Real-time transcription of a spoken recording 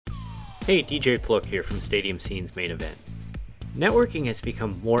Hey, DJ Flook here from Stadium Scene's Main Event. Networking has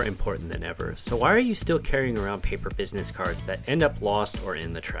become more important than ever, so why are you still carrying around paper business cards that end up lost or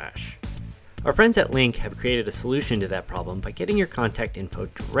in the trash? Our friends at Link have created a solution to that problem by getting your contact info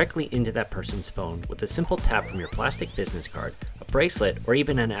directly into that person's phone with a simple tap from your plastic business card, a bracelet, or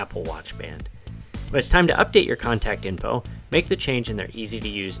even an Apple Watch band. When it's time to update your contact info, make the change in their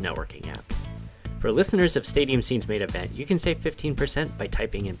easy-to-use networking app. For listeners of Stadium Scene's Main Event, you can save 15% by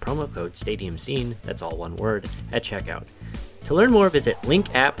typing in promo code STADIUMSCENE, that's all one word, at checkout. To learn more, visit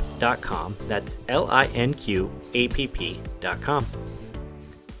linkapp.com, that's linqapp.com.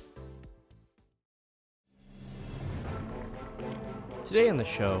 Today on the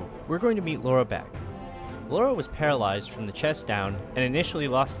show, we're going to meet Laura Beck. Laura was paralyzed from the chest down and initially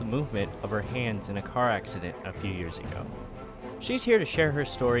lost the movement of her hands in a car accident a few years ago. She's here to share her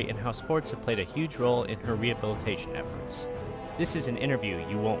story and how sports have played a huge role in her rehabilitation efforts. This is an interview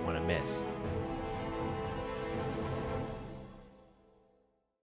you won't want to miss.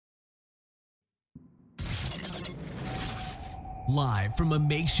 Live from a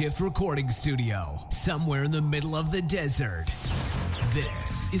makeshift recording studio, somewhere in the middle of the desert,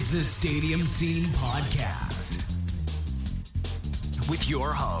 this is the Stadium Scene Podcast. With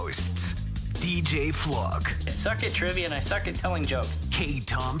your hosts, DJ Flook. I suck at trivia and I suck at telling jokes. Kate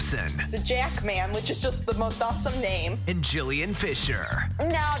Thompson. The Jack Man, which is just the most awesome name. And Jillian Fisher. No,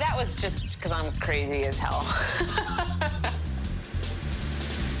 that was just because I'm crazy as hell.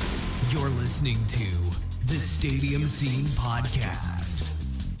 You're listening to the Stadium Scene Podcast.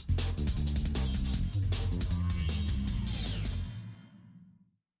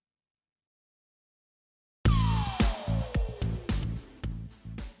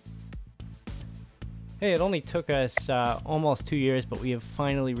 Hey, it only took us almost 2 years, but we have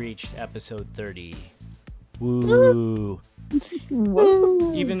finally reached episode 30. Woo!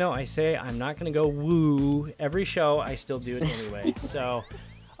 Woo. Even though I say I'm not going to go woo every show, I still do it anyway. So,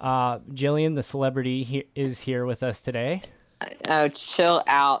 Jillian, the celebrity, is here with us today. Oh, chill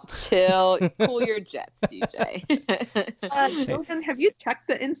out. Chill. Cool your jets, DJ. Jillian, have you checked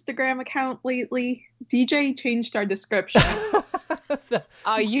the Instagram account lately? DJ changed our description.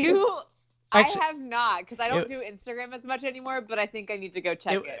 Actually, I have not, because I don't do Instagram as much anymore, but I think I need to go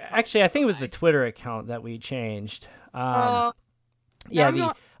check it. Actually, I think it was the Twitter account that we changed. I'll save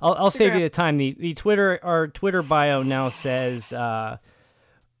you the time. The Twitter bio now says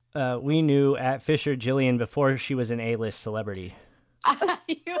we knew at Fisher Jillian before she was an A-list celebrity.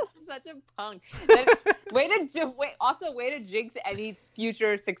 You're such a punk. Way to jinx any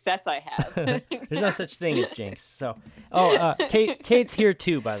future success I have. There's no such thing as jinx. So, Kate's here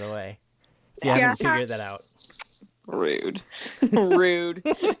too, by the way. If you haven't figured that out. Rude.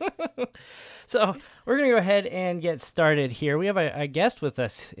 So we're gonna go ahead and get started here. We have a guest with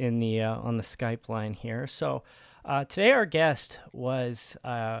us in the on the Skype line here. So today our guest was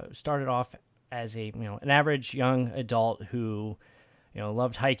started off as an average young adult who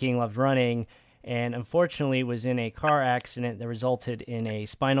loved hiking, loved running, and unfortunately was in a car accident that resulted in a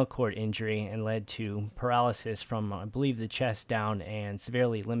spinal cord injury and led to paralysis from, I believe, the chest down, and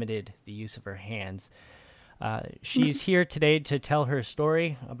severely limited the use of her hands. She's here today to tell her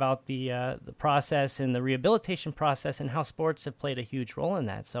story about the process and the rehabilitation process and how sports have played a huge role in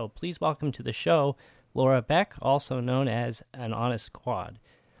that. So please welcome to the show, Laura Beck, also known as An Honest Quad.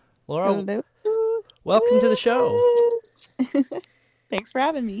 Laura, hello. Welcome to the show. Thanks for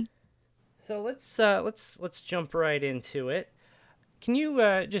having me. So let's jump right into it. Can you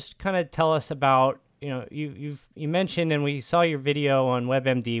just kind of tell us about you mentioned, and we saw your video on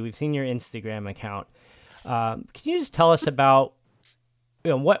WebMD. We've seen your Instagram account. Can you just tell us about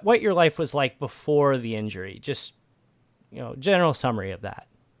what your life was like before the injury? Just general summary of that.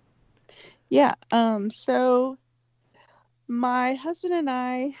 Yeah. So my husband and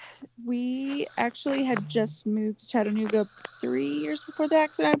I, we actually had just moved to Chattanooga 3 years before the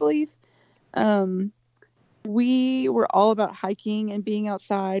accident, I believe. We were all about hiking and being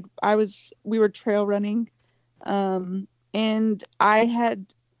outside. We were trail running. And I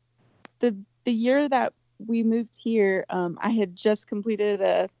had the year that we moved here, I had just completed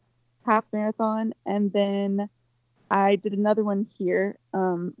a half marathon, and then I did another one here.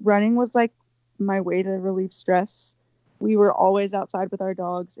 Running was like my way to relieve stress. We were always outside with our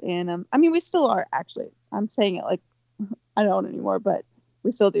dogs, and we still are, actually. I'm saying it like I don't anymore, but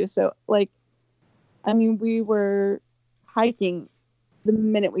we still do. So we were hiking the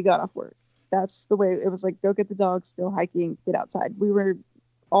minute we got off work. That's the way it was, like, go get the dogs, go hiking, get outside. We were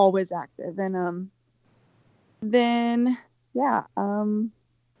always active. And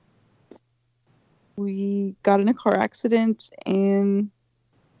we got in a car accident, and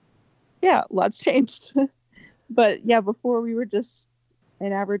Yeah, lots changed. But yeah, before we were just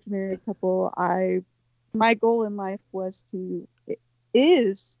an average married couple. My goal in life is to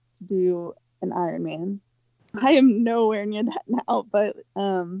do an Ironman. I am nowhere near that now, but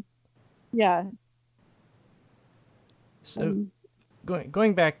yeah. So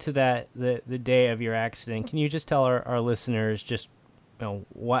going back to that the day of your accident, can you just tell our listeners just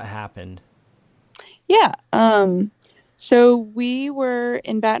what happened? Yeah. So we were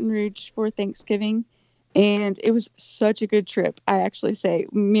in Baton Rouge for Thanksgiving, and it was such a good trip. I actually say,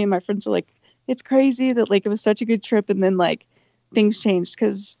 me and my friends were like, it's crazy that like it was such a good trip, and then like things changed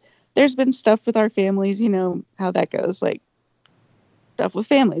because there's been stuff with our families, you know how that goes, like stuff with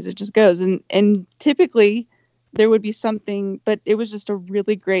families, it just goes, and typically there would be something, but it was just a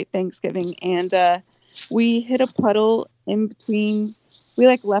really great Thanksgiving, and we hit a puddle in between. We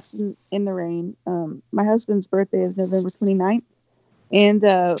like left in the rain. My husband's birthday is November 29th, and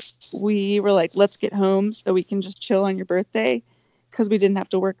we were like, let's get home so we can just chill on your birthday, because we didn't have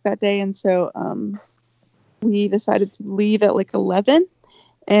to work that day. And so we decided to leave at like 11,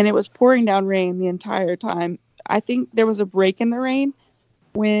 and it was pouring down rain the entire time. I think there was a break in the rain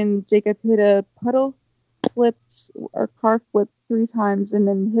when Jacob hit a puddle, our car flipped 3 times, and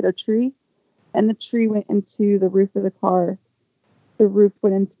then hit a tree, and the tree went into the roof of the car. The roof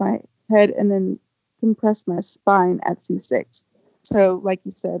went into my head and then compressed my spine at C6. So like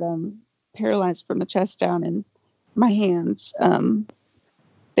you said, paralyzed from the chest down, and my hands, they're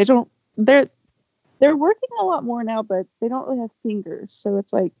working a lot more now, but they don't really have fingers. So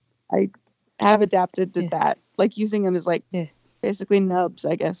it's like I have adapted to that, like using them as like basically nubs,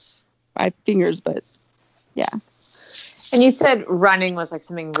 I guess, by fingers, but yeah. And you said running was like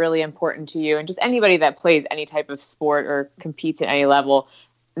something really important to you, and just anybody that plays any type of sport or competes at any level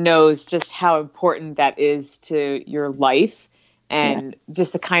knows just how important that is to your life, and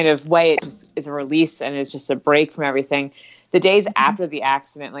just the kind of way it just is a release and is just a break from everything. The days after the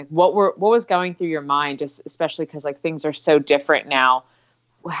accident, like what was going through your mind, just especially because like things are so different now.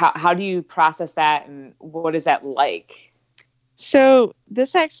 How do you process that, and what is that like? So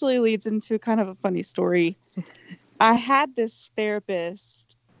this actually leads into kind of a funny story. I had this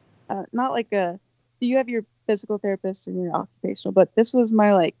therapist, not like you have your physical therapist and your occupational, but this was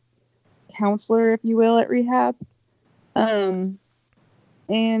my like counselor, if you will, at rehab. And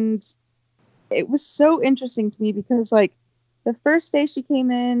it was so interesting to me because like the first day she came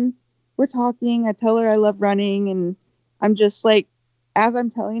in, we're talking, I tell her I love running, and I'm just like, as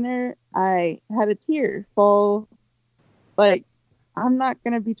I'm telling her, I had a tear fall, like, I'm not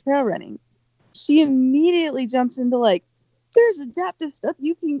going to be trail running. She immediately jumps into like, there's adaptive stuff.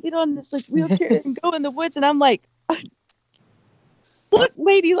 You can get on this like wheelchair and go in the woods. And I'm like, look,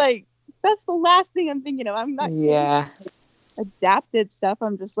 lady, like that's the last thing I'm thinking of. I'm not adapted stuff.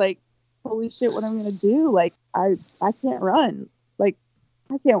 I'm just like, holy shit, what I'm going to do? Like, I can't run. Like,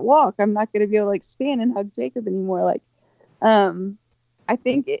 I can't walk. I'm not going to be able to like stand and hug Jacob anymore. Like, I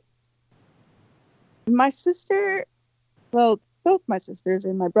think my sister, well, both my sisters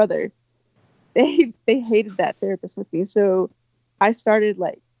and my brother, they hated that therapist with me. So I started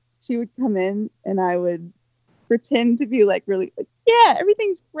like, she would come in and I would pretend to be like really like, yeah,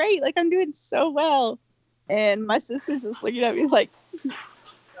 everything's great. Like I'm doing so well. And my sister's just looking at me like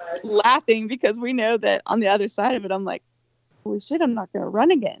laughing because we know that on the other side of it, I'm like, holy shit, I'm not going to run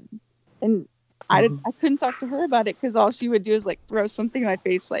again. And I couldn't talk to her about it because all she would do is like throw something in my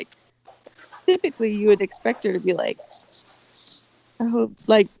face. Like typically you would expect her to be like, oh,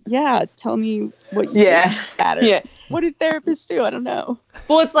 like, yeah, tell me what you think. What do therapists do? I don't know.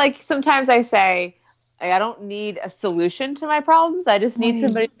 Well, it's like sometimes I say, I don't need a solution to my problems. I just need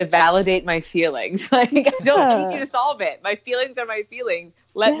somebody to validate my feelings. Like, I don't need you to solve it. My feelings are my feelings.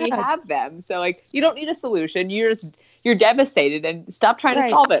 Let me have them. So, like, you don't need a solution. You're devastated, and stop trying to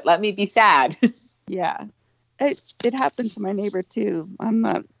solve it. Let me be sad. Yeah. It happened to my neighbor, too. I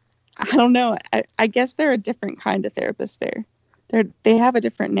don't know. I guess they're a different kind of therapist there. They have a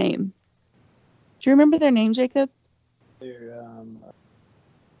different name. Do you remember their name, Jacob?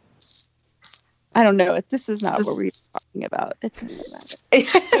 I don't know. This is not what we're talking about. It doesn't matter.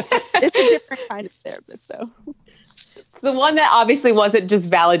 It's a different kind of therapist, though. It's the one that obviously wasn't just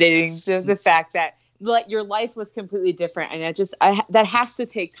validating the fact that like your life was completely different, and that has to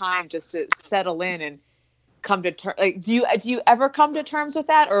take time just to settle in and come to terms. Like, do you ever come to terms with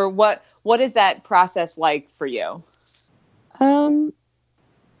that, or what is that process like for you?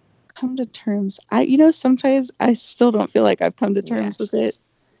 Come to terms. Sometimes I still don't feel like I've come to terms with it.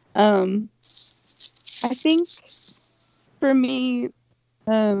 I think for me,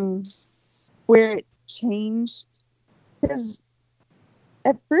 where it changed, because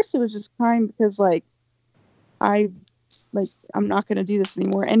at first it was just crying because like I'm not going to do this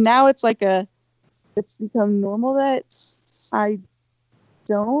anymore. And now it's become normal that I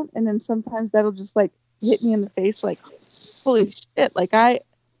don't. And then sometimes that'll just like hit me in the face like, holy shit. Like I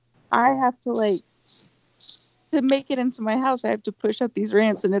have to like, to make it into my house, I have to push up these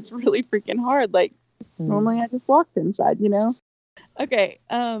ramps and it's really freaking hard. Like normally I just walked inside, you know? Okay.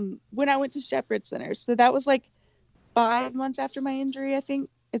 When I went to Shepherd Center, so that was like 5 months after my injury, I think.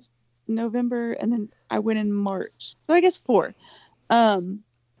 It's November, and then I went in March. So I guess 4.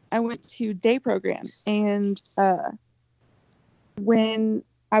 I went to day program, and when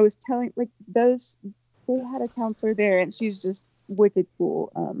I was telling like they had a counselor there, and she's just wicked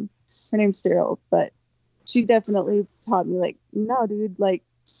cool. Her name's Cheryl, but she definitely taught me like, no, dude, like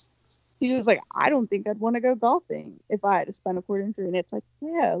she was like, I don't think I'd want to go golfing if I had a spinal cord injury, and it's like,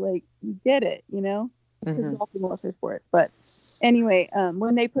 yeah, like you get it, you know. Because golfing was her sport. But anyway,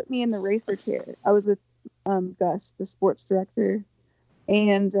 when they put me in the racer chair, I was with Gus, the sports director,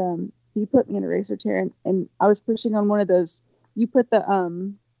 and he put me in a racer chair, and I was pushing on one of those. You put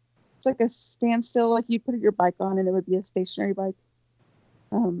the it's like a standstill, like you put your bike on, and it would be a stationary bike.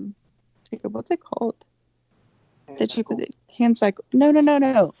 Jacob, what's it called? That you put the hand cycle?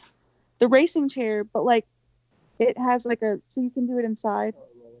 No. The racing chair, but like it has like so you can do it inside.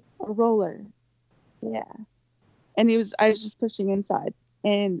 A roller. Yeah. And I was just pushing inside,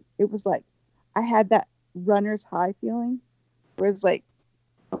 and it was like I had that runner's high feeling where it's like,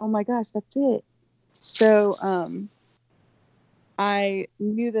 oh my gosh, that's it. So I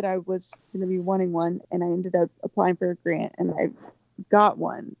knew that I was going to be wanting one, and I ended up applying for a grant, and I got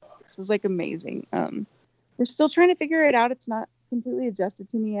one. This was like amazing. We're still trying to figure it out. It's not completely adjusted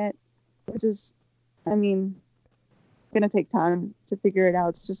to me yet, which is, I mean, going to take time to figure it out.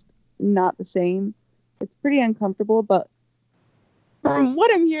 It's just not the same. It's pretty uncomfortable, but from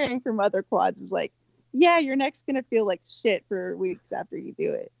what I'm hearing from other quads is like, yeah, your neck's going to feel like shit for weeks after you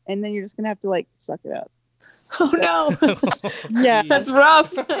do it. And then you're just going to have to like suck it up. Oh no. Yeah. That's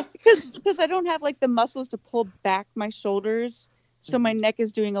rough. Because I don't have like the muscles to pull back my shoulders. So my neck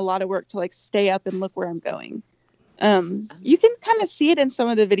is doing a lot of work to like stay up and look where I'm going. You can kind of see it in some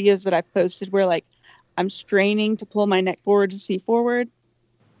of the videos that I posted where like I'm straining to pull my neck forward to see forward.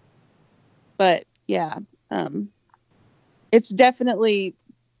 But yeah, it's definitely,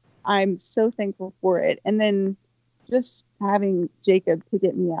 I'm so thankful for it. And then just having Jacob to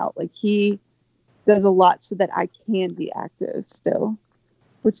get me out, like he does a lot so that I can be active still,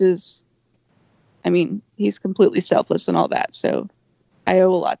 which is, I mean, he's completely selfless and all that. So I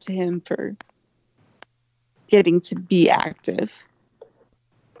owe a lot to him for getting to be active.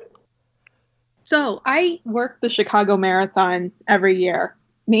 So I work the Chicago Marathon every year,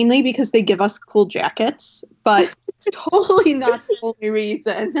 mainly because they give us cool jackets, but it's totally not the only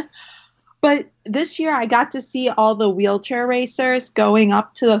reason. But this year I got to see all the wheelchair racers going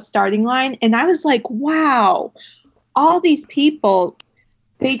up to the starting line, and I was like, wow, all these people,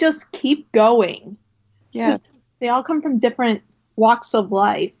 they just keep going. Yeah. They all come from different walks of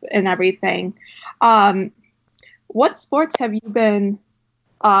life and everything. What sports have you been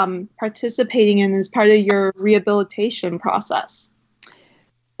participating in as part of your rehabilitation process?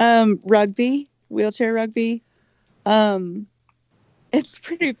 Rugby, wheelchair rugby. It's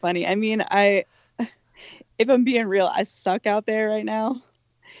pretty funny. I mean, if I'm being real, I suck out there right now.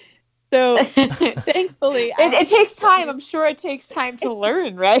 So thankfully, it takes time. I'm sure it takes time to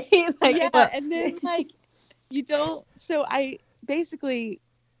learn, right? Like, yeah, and then like you don't. So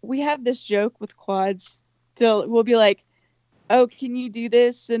we have this joke with quads. We'll be like, oh, can you do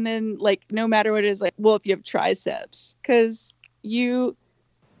this? And then like, no matter what it is, like, well, if you have triceps, because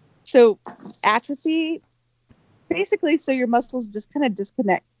so atrophy, basically, so your muscles just kind of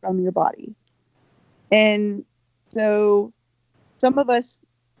disconnect from your body. And so some of us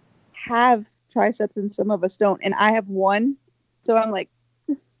have triceps and some of us don't. And I have one. So I'm like,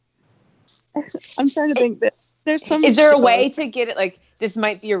 I'm trying to think that there's some. Is there a way to get it? Like, this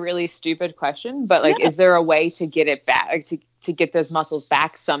might be a really stupid question, but like, is there a way to get it back, like, to get those muscles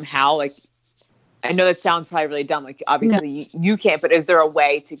back somehow? Like, I know that sounds probably really dumb. Like, obviously you can't, but is there a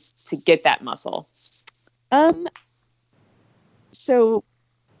way to get that muscle? So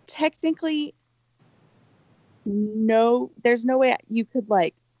technically, no, there's no way you could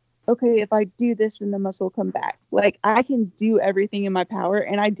like, okay, if I do this, then the muscle will come back. Like, I can do everything in my power,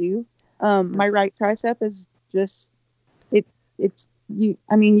 and I do. My right tricep is just, it's you.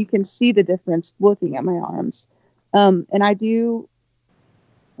 I mean, you can see the difference looking at my arms. And I do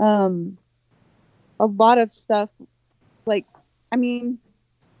a lot of stuff, like, I mean,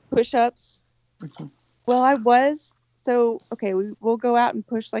 push-ups. Well, I was so okay, we'll go out and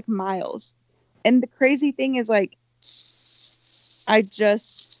push like miles. And the crazy thing is like I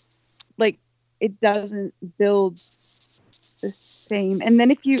just like it doesn't build the same. And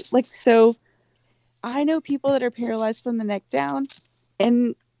then if you like, so I know people that are paralyzed from the neck down,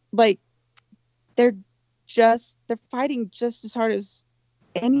 and like they're fighting just as hard as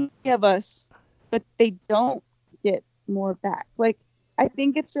any of us, but they don't get more back. Like I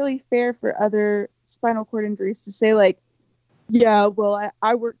think it's really fair for other spinal cord injuries to say like, yeah, well,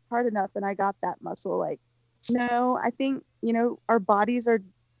 I worked hard enough and I got that muscle. Like, no, I think, you know, our bodies are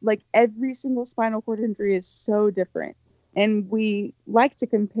like every single spinal cord injury is so different. And we like to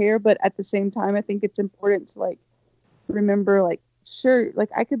compare, but at the same time, I think it's important to like remember, like, sure, like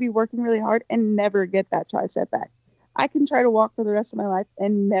I could be working really hard and never get that tricep back. I can try to walk for the rest of my life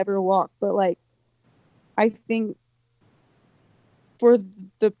and never walk. But like, I think for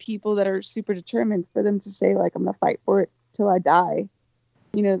the people that are super determined, for them to say like, I'm going to fight for it till I die,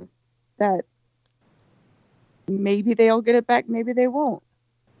 you know, that maybe they'll get it back, maybe they won't.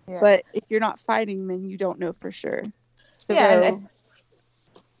 Yeah. But if you're not fighting, then you don't know for sure. So yeah,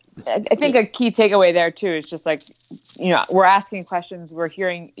 I think a key takeaway there too is just like, you know, we're asking questions, we're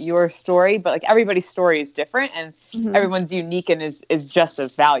hearing your story, but like everybody's story is different, and everyone's unique and is just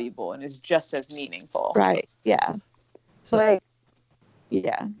as valuable and is just as meaningful. Right. Yeah. So like,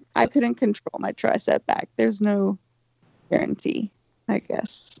 yeah, I couldn't control my tricep back. There's no guarantee, I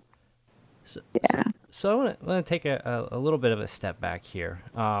guess. Yeah. So I want to take a little bit of a step back here.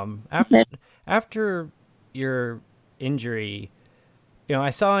 After your injury, you know, I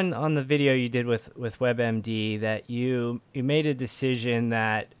saw on the video you did with WebMD that you made a decision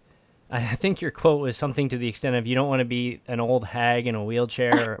that I think your quote was something to the extent of, you don't want to be an old hag in a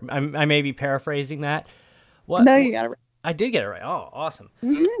wheelchair. I may be paraphrasing that. What? No, you got it right. I did get it right. Oh, awesome.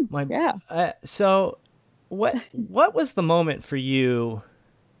 Mm-hmm. Yeah. So what was the moment for you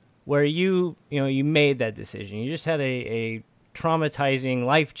where you made that decision? You just had a traumatizing,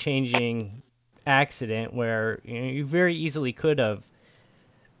 life-changing accident where, you know, you very easily could have,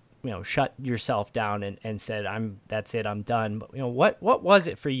 you know, shut yourself down and said, that's it, I'm done. But, you know, what was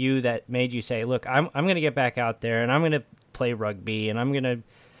it for you that made you say, look, I'm going to get back out there and I'm going to play rugby and I'm going to,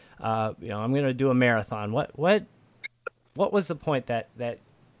 I'm going to do a marathon. What was the point that,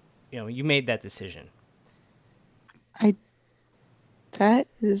 you know, you made that decision? That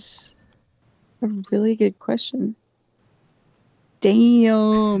is a really good question.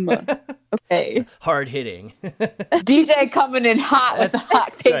 Damn. Okay. Hard hitting. DJ coming in hot with the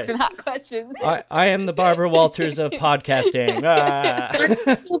hot takes and hot questions. I am the Barbara Walters of podcasting.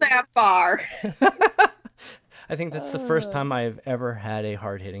 Let's go that far. I think that's the first time I've ever had a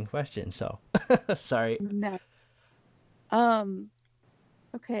hard hitting question. So sorry. No.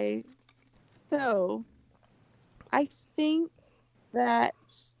 Okay. So I think that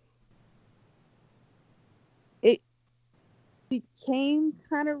it became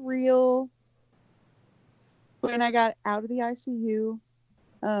kind of real when I got out of the ICU.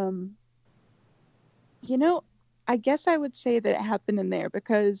 You know, I guess I would say that it happened in there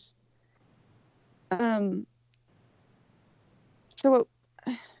because, so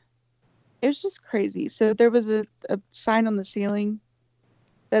it was just crazy. So there was a sign on the ceiling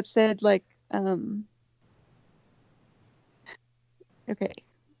that said like, okay,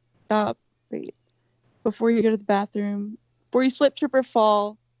 stop, wait. Before you go to the bathroom, before you slip, trip, or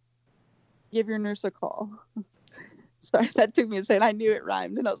fall, give your nurse a call. Sorry, that took me a second. I knew it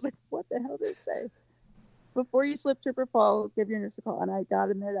rhymed, and I was like, what the hell did it say? Before you slip, trip, or fall, give your nurse a call. And I got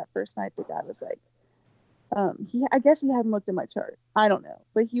in there that first night. The guy was like, I guess he hadn't looked at my chart. I don't know.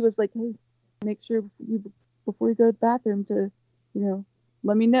 But he was like, hey, make sure before you go to the bathroom to, you know,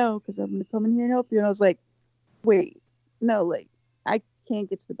 let me know because I'm going to come in here and help you. And I was like, wait, no, like, I can't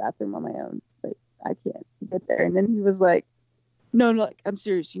get to the bathroom on my own. Like, I can't get there. And then he was like, no, like, I'm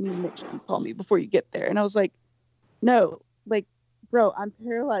serious. You need to make sure you call me before you get there. And I was like, no, like, bro, I'm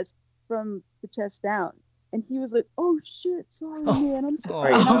paralyzed from the chest down. And he was like, oh, shit, sorry, man, I'm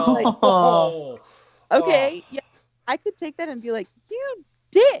sorry. And I was like, okay, yeah, I could take that and be like, you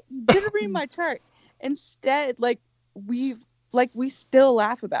didn't read my chart. Instead, like, we still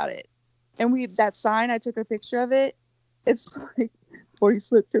laugh about it. And that sign, I took a picture of it. It's like, before you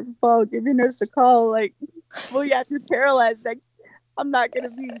slip, trip, and fall, give your nurse a call. Like, well, yeah, if you're paralyzed, like, I'm not going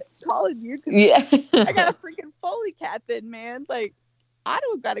to be calling you because I got a freaking Foley cap in, man. Like, I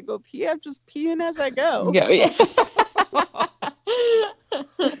don't got to go pee. I'm just peeing as I go. Yeah.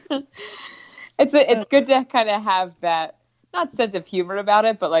 It's good to kind of have that, not sense of humor about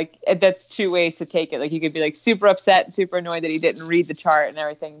it, but like that's two ways to take it. Like you could be like super upset and super annoyed that he didn't read the chart and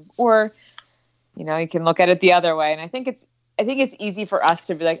everything, or you can look at it the other way. And I think it's easy for us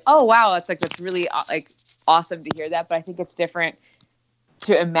to be like, oh wow, that's really like awesome to hear that. But I think it's different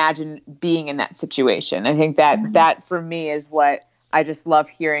to imagine being in that situation. I think that for me is what I just love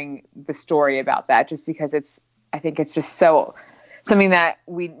hearing the story about that, just because I think it's just so something that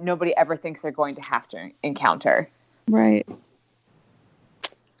nobody ever thinks they're going to have to encounter. Right.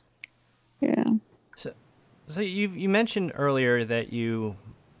 Yeah. So you mentioned earlier that you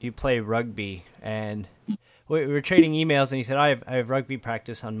play rugby, and we were trading emails, and you said I have rugby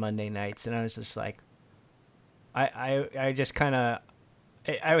practice on Monday nights, and I was just like, I just kind of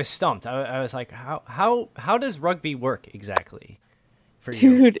I was stumped. I was like, how does rugby work exactly for you?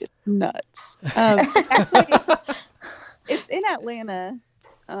 Dude, it's nuts. Actually, it's in Atlanta,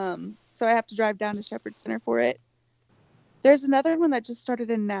 so I have to drive down to Shepherd Center for it. There's another one that just started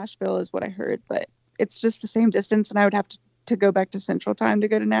in Nashville, is what I heard, but it's just the same distance, and I would have to go back to Central Time to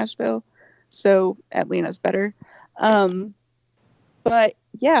go to Nashville, so Atlanta's better. But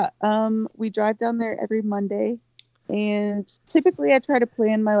yeah, we drive down there every Monday, and typically I try to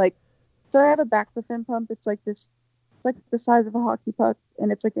plan my so I have a baclofen pump. It's like this, it's like the size of a hockey puck,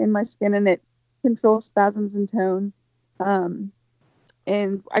 and it's like in my skin, and it controls spasms and tone.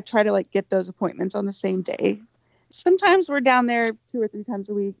 And I try to get those appointments on the same day. Sometimes we're down there 2 or 3 times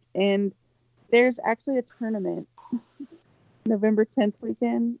a week, and there's actually a tournament November 10th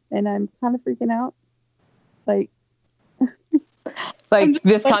weekend, and I'm kind of freaking out.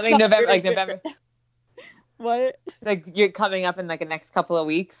 This coming November, November. What? You're coming up in the next couple of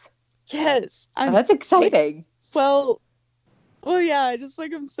weeks? Yes. That's exciting. Well, yeah,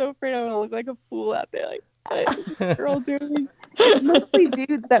 I'm so afraid I'm going to look like a fool out there. What is this girl doing? It's mostly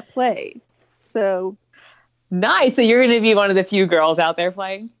dudes that play. So. Nice. So you're going to be one of the few girls out there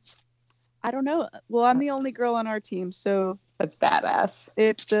playing? I don't know. Well, I'm the only girl on our team, so. That's badass.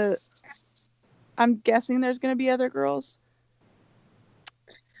 I'm guessing there's going to be other girls.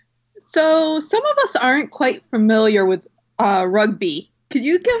 So some of us aren't quite familiar with rugby. Could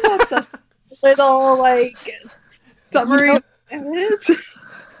you give us a little summary of what it is?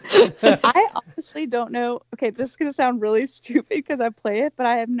 I honestly don't know. Okay, this is going to sound really stupid because I play it, but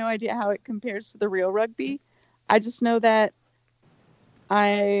I have no idea how it compares to the real rugby. I just know that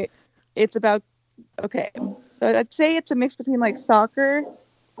it's about, okay, so I'd say it's a mix between soccer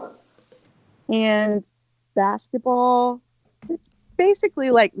and basketball. It's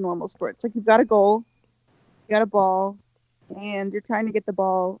basically like normal sports. You've got a goal, you got a ball, and you're trying to get the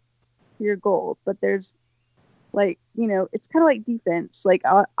ball to your goal. But there's it's kind of like defense.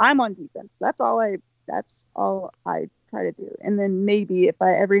 I'm on defense. That's all I try to do. And then maybe if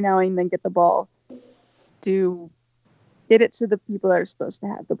I every now and then get the ball, get it to the people that are supposed to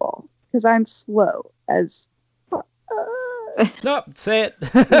have the ball. Because I'm slow as Nope, say it.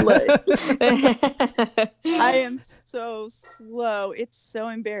 I am so slow. It's so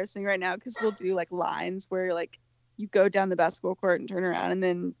embarrassing right now because we'll do lines where you go down the basketball court and turn around and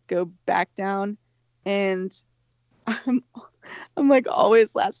then go back down, and I'm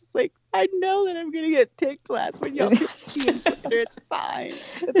always last. I know that I'm gonna get picked last when y'all pick teams. It's fine.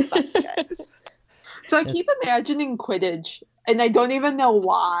 It's fine, guys. So I keep imagining Quidditch, and I don't even know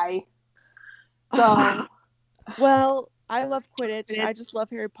why. So, well, I love Quidditch. I just love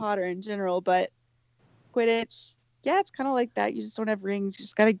Harry Potter in general, but Quidditch, yeah, it's kind of like that. You just don't have rings. You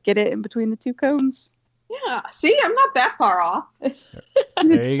just got to get it in between the 2 cones. Yeah. See, I'm not that far off.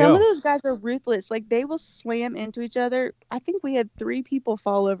 Some of those guys are ruthless. They will slam into each other. I think we had 3 people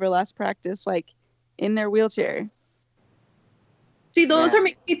fall over last practice, in their wheelchair. See, those are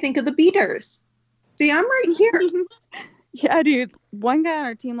making me think of the beaters. See, I'm right here. Yeah, dude. One guy on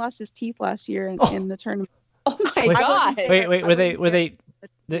our team lost his teeth last year in the tournament. Oh my god! Wait,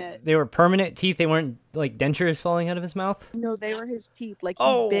 they were permanent teeth? They weren't dentures falling out of his mouth? No, they were his teeth. He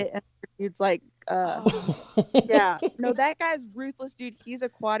bit, and dude's yeah. No, that guy's ruthless, dude. He's a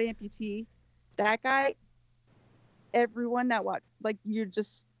quad amputee. That guy, everyone that watched,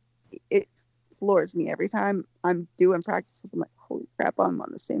 it floors me every time I'm doing practice. I'm like, holy crap, I'm on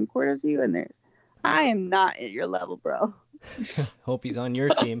the same court as you, and I am not at your level, bro. Hope he's on your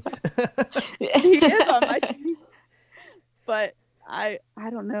team. He is on my team. But I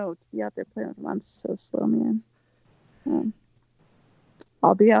don't know. To be out there playing with him, I'm so slow, man.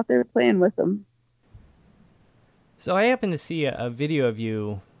 I'll be out there playing with him. So I happened to see a video of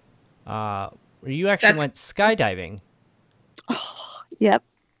you where you actually went skydiving. Oh, yep.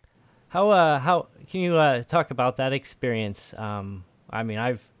 How can you talk about that experience? I mean,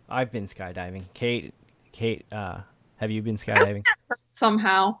 I've been skydiving. Kate, have you been skydiving?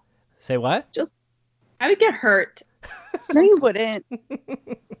 Somehow. Say what? I would get hurt. No, you wouldn't.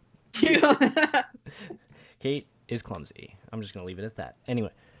 Kate is clumsy. I'm just gonna leave it at that.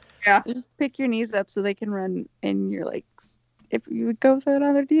 Anyway. Just pick your knees up so they can run in your legs. If you would go with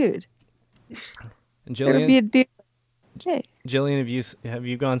another dude, And there would be a dude. Hey, Jillian, have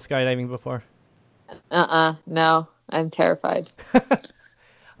you gone skydiving before? No, I'm terrified.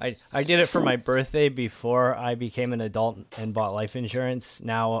 I did it for my birthday before I became an adult and bought life insurance.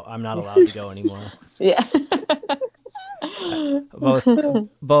 Now I'm not allowed to go anymore. Yeah.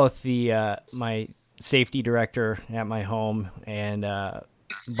 Both the my safety director at my home and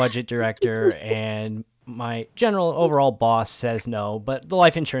budget director and my general overall boss says no, but the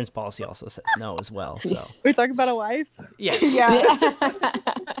life insurance policy also says no as well. So we're talking about a wife. yes. Yeah.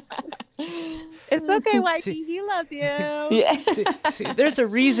 It's okay, wifey. He loves you. Yeah. See, there's a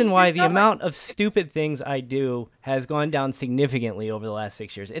reason why the amount of stupid things I do has gone down significantly over the last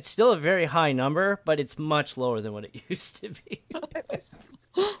 6 years. It's still a very high number, but it's much lower than what it used to be.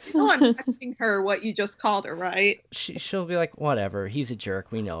 I'm asking her what you just called her, right? She'll be like, whatever, he's a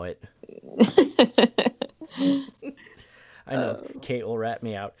jerk, we know it. I know Kate will rat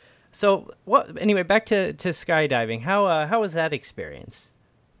me out. So anyway, back to skydiving. How was that experience?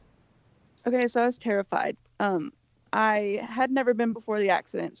 Okay, so I was terrified. I had never been before the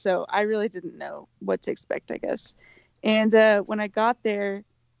accident, so I really didn't know what to expect, I guess. And when I got there,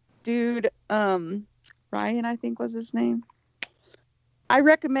 dude, Ryan, I think was his name. I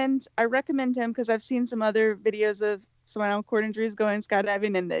recommend him because I've seen some other videos of spinal cord injuries going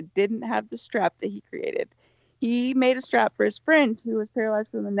skydiving, and they didn't have the strap that he created. He made a strap for his friend who was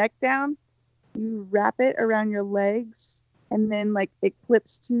paralyzed from the neck down. You wrap it around your legs, and then it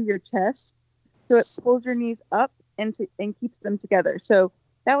clips to your chest, so it pulls your knees up and keeps them together. So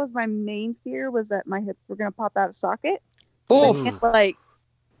that was my main fear, was that my hips were gonna pop out of socket.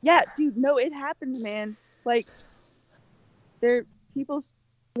 Yeah, dude, no, it happens, man. People's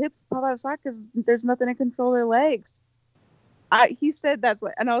hips pop out of socket because there's nothing to control their legs. He said that's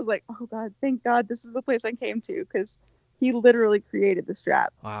what, and I was like, oh God, thank God this is the place I came to, because he literally created the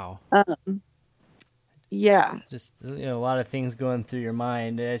strap. Wow. Yeah. Just a lot of things going through your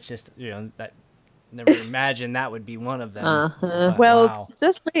mind. It's just that never imagined that would be one of them. But, well, wow.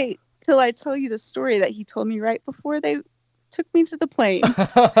 just wait till I tell you the story that he told me right before they took me to the plane.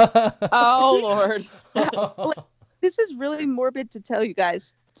 Oh Lord. This is really morbid to tell you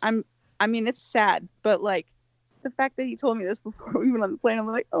guys. I mean, it's sad, but the fact that he told me this before we went on the plane, I'm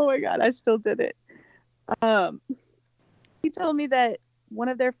like, oh my God, I still did it. He told me that one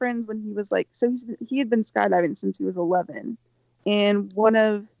of their friends, when he was he had been skydiving since he was 11, and one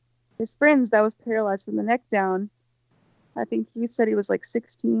of his friends that was paralyzed from the neck down, I think he said he was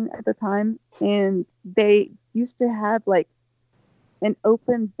 16 at the time, and they used to have an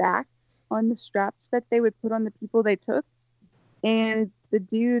open back on the straps that they would put on the people they took, and the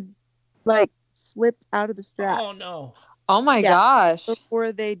dude slipped out of the strap. Oh no. Oh my gosh.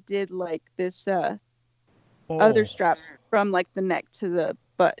 Before they did this other strap from the neck to the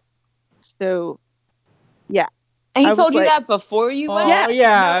butt. So yeah. And he told you that before you went?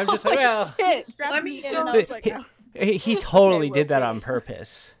 Yeah. I'm just well, Let me go. he totally did that on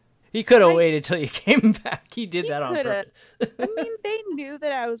purpose. He could have waited till you came back. He did that on purpose. I mean, they knew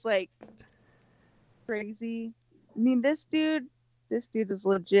that I was crazy. I mean, this dude was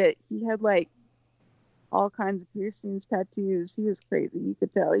legit. He had all kinds of piercings, tattoos. He was crazy. You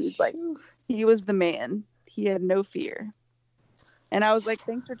could tell he was the man. He had no fear. And I was like,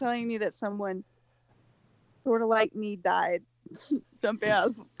 thanks for telling me that someone sort of like me died jumping out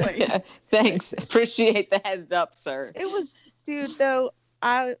of the plane. Yeah, thanks. Appreciate the heads up, sir. It was, dude, though,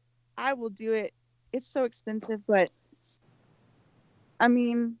 I will do it. It's so expensive, but I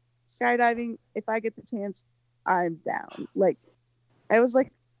mean, skydiving, if I get the chance, I'm down. I was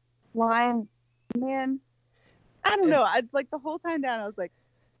flying, man. I don't know. I the whole time down, I was like,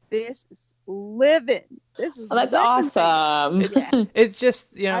 this is living. This is that's awesome. Yeah. It's just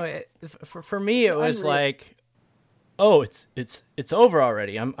for me it was oh, it's over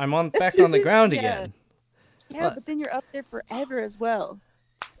already. I'm back on the ground again. Yeah, but then you're up there forever as well.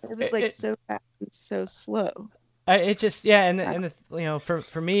 It was so fast and so slow. It just and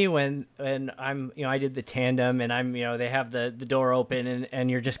for me when I'm I did the tandem and I'm they have the door open and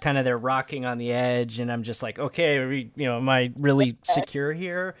you're just kind of there rocking on the edge and I'm just like, okay, am I really secure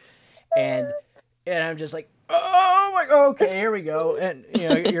here? And I'm just like, oh my God, okay, here we go. And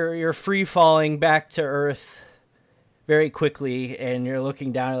you're free falling back to earth very quickly, and you're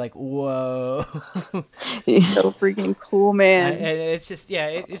looking down, you're like, whoa. So freaking cool, man. And it's just,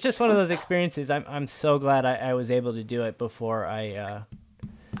 it's just one of those experiences. I'm so glad I was able to do it before I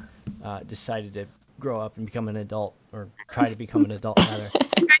decided to grow up and become an adult, or try to become an adult rather.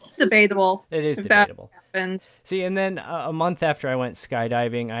 debatable. It is if that debatable. happened. See, and then a month after I went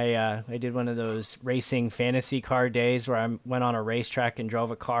skydiving, I did one of those racing fantasy car days where I went on a racetrack and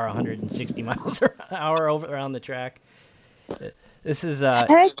drove a car 160 miles an hour around the track. This is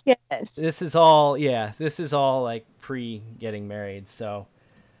Heck yes. this is all like pre getting married. So,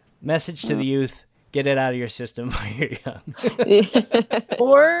 message to the youth: get it out of your system while you're young.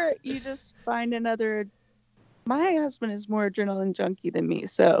 Or you just find another. My husband is more adrenaline junkie than me,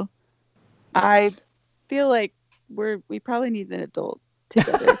 so I feel like we probably need an adult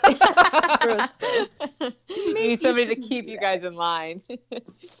together. You need somebody to keep you guys in line.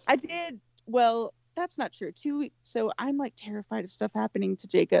 I did. Well, that's not true. So I'm like terrified of stuff happening to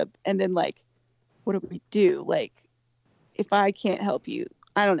Jacob, and then like, what do we do? Like, if I can't help you,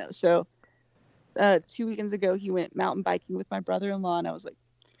 I don't know. So, 2 weekends ago, he went mountain biking with my brother-in-law, and I was like,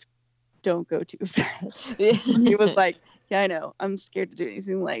 "Don't go too fast." He was like, "Yeah, I know. I'm scared to do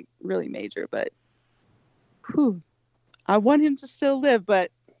anything like really major, but I want him to still live.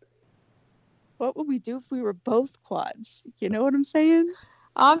 But what would we do if we were both quads? You know what I'm saying?"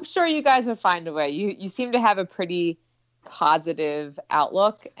 I'm sure you guys would find a way. You seem to have a pretty positive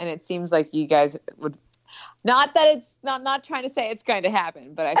outlook, and it seems like you guys would. Not that it's not trying to say it's going to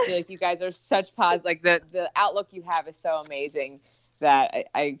happen, but I feel like you guys are such positive. Like the outlook you have is so amazing that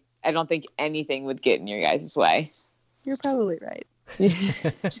I don't think anything would get in your guys' way. You're probably right.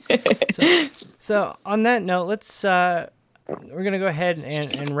 So on that note, let's we're gonna go ahead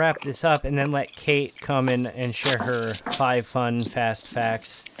and wrap this up, and then let Kate come in and share her 5 fun fast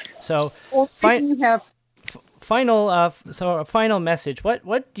facts. So Well, you have a final message.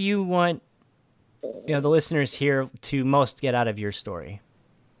 What do you want the listeners here to most get out of your story?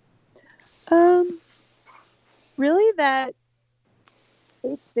 Really that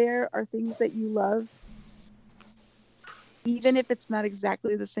if there are things that you love, even if it's not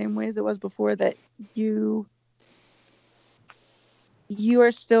exactly the same way as it was before, that you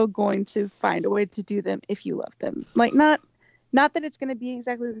are still going to find a way to do them if you love them. Like not that it's going to be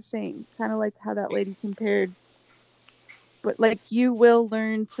exactly the same, kind of like how that lady compared, but like you will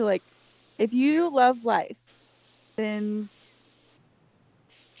learn to, like, if you love life, then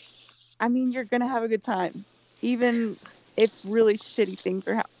I mean you're going to have a good time, even if really shitty things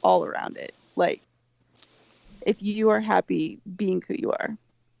are all around it. Like if you are happy being who you are.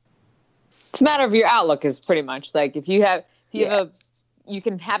 It's a matter of your outlook, is pretty much like if you have you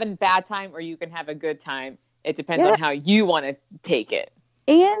can have a bad time or you can have a good time. It depends on how you want to take it.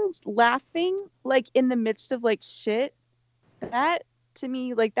 And laughing, like in the midst of like shit, that to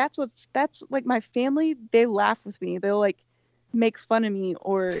me, like that's like my family, they laugh with me. They'll like make fun of me,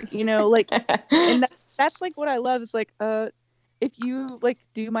 or like and that's like what I love is like if you like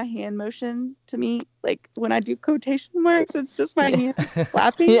do my hand motion to me, like when I do quotation marks, it's just my hands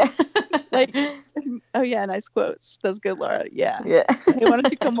clapping. Yeah. Like, oh yeah, nice quotes. That's good, Laura. Yeah. Hey, why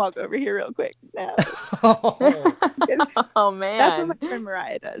don't you come walk over here real quick now? Oh man. That's what my friend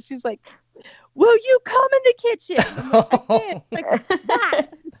Mariah does. She's like, "Will you come in the kitchen?" I'm like, "I can't." Like, that.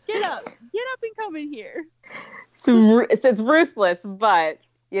 Get up and come in here. It's ruthless, but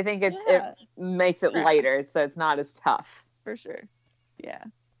you think it makes it lighter, so it's not as tough. For sure. Yeah.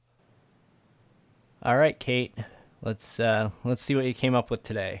 All right, Kate. Let's see what you came up with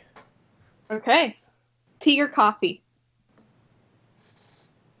today. Okay. Tea or coffee?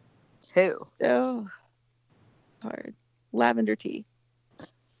 Who? Oh, hard. Lavender tea.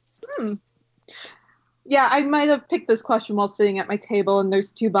 Yeah, I might have picked this question while sitting at my table, and there's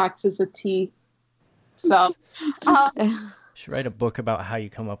 2 boxes of tea. So, should write a book about how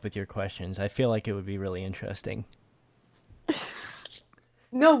you come up with your questions. I feel like it would be really interesting.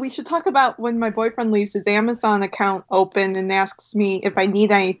 No, we should talk about when my boyfriend leaves his Amazon account open and asks me if I need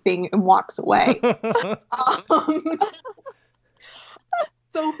anything and walks away.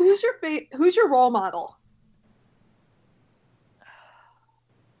 So who's your role model?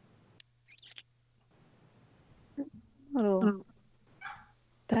 Oh,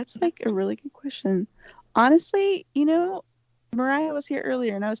 that's like a really good question. Honestly, Mariah was here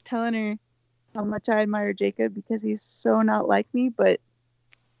earlier and I was telling her how much I admire Jacob because he's so not like me, but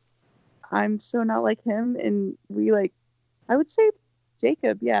I'm so not like him. And I would say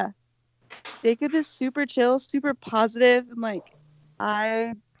Jacob, yeah. Jacob is super chill, super positive, and like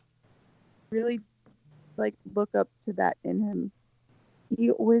I really like look up to that in him.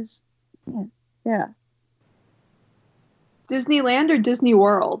 He always, yeah. Disneyland or Disney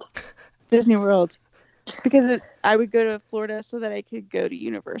World? Disney World. Because I would go to Florida so that I could go to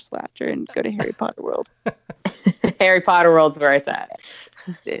Universal after and go to Harry Potter World. Harry Potter World's where it's at.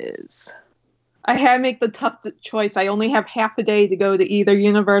 It is. I had to make the tough choice. I only have half a day to go to either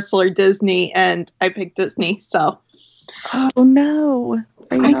Universal or Disney, and I picked Disney. So, oh no,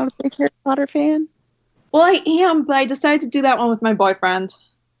 are you not a big Harry Potter fan? Well, I am, but I decided to do that one with my boyfriend.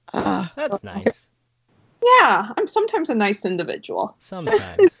 That's nice. Yeah, I'm sometimes a nice individual.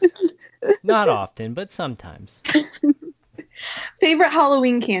 Sometimes. Not often, but sometimes. Favorite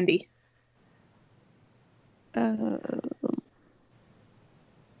Halloween candy?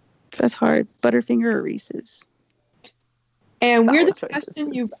 That's hard. Butterfinger or Reese's? And Solid weirdest choices.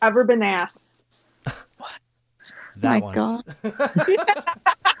 question you've ever been asked? That My one. God.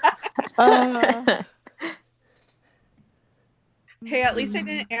 Hey, at least I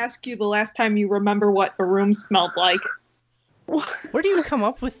didn't ask you the last time you remember what a room smelled like. Where do you come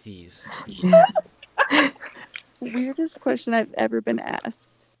up with these? Weirdest question I've ever been asked.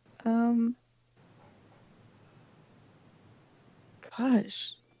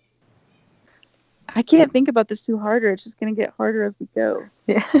 Gosh. I can't think about this too harder. It's just going to get harder as we go.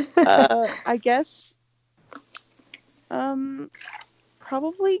 Yeah. I guess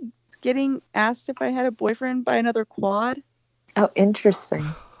probably getting asked if I had a boyfriend by another quad. Oh, interesting.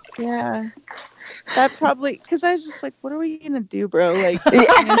 Yeah. That probably, because I was just like, what are we going to do, bro? Like,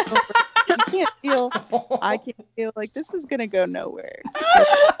 Yeah. you can't feel, I can't feel like this is going to go nowhere. So,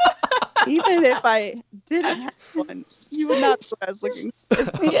 even if I didn't have one, you would not know what I was looking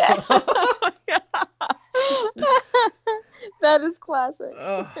for. Yeah. That is classic.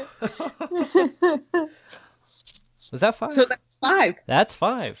 Was that 5? So that's 5. That's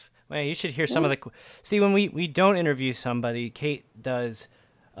 5. Man, you should hear some of the... See, when we don't interview somebody, Kate does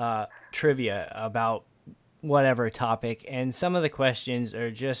trivia about whatever topic, and some of the questions are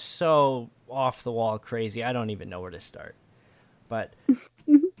just so off-the-wall crazy, I don't even know where to start. But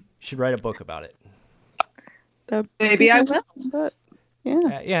you should write a book about it. Maybe I will. But,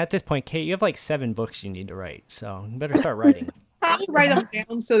 yeah. Yeah, at this point, Kate, you have like 7 books you need to write, so you better start writing. I'll write them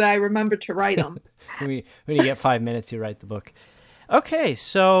down so that I remember to write them. when you get 5 minutes, you write the book. Okay,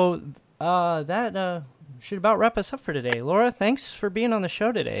 so that should about wrap us up for today. Laura, thanks for being on the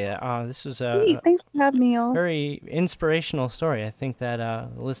show today. This was Hey, thanks for having me, all. very inspirational story. I think that the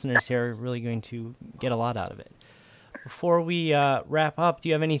listeners here are really going to get a lot out of it. Before we wrap up, do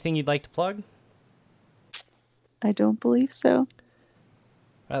you have anything you'd like to plug? I don't believe so.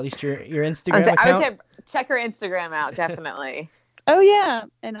 Or at least your I Instagram would account? say check her Instagram out, definitely. Oh, yeah.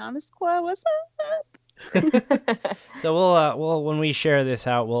 An honest quad, what's up? So we'll when we share this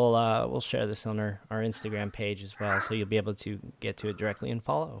out, we'll share this on our Instagram page as well, so you'll be able to get to it directly and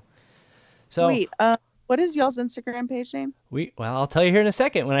follow. So Wait, what is y'all's Instagram page name? I'll tell you here in a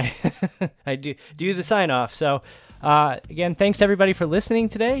second when I do the sign off. So again, thanks everybody for listening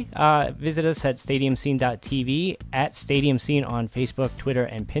today. Visit us at stadiumscene.tv, at Stadium Scene on Facebook, Twitter,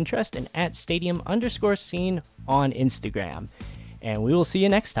 and Pinterest, and at stadium_scene on Instagram. And we will see you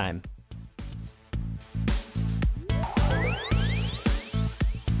next time.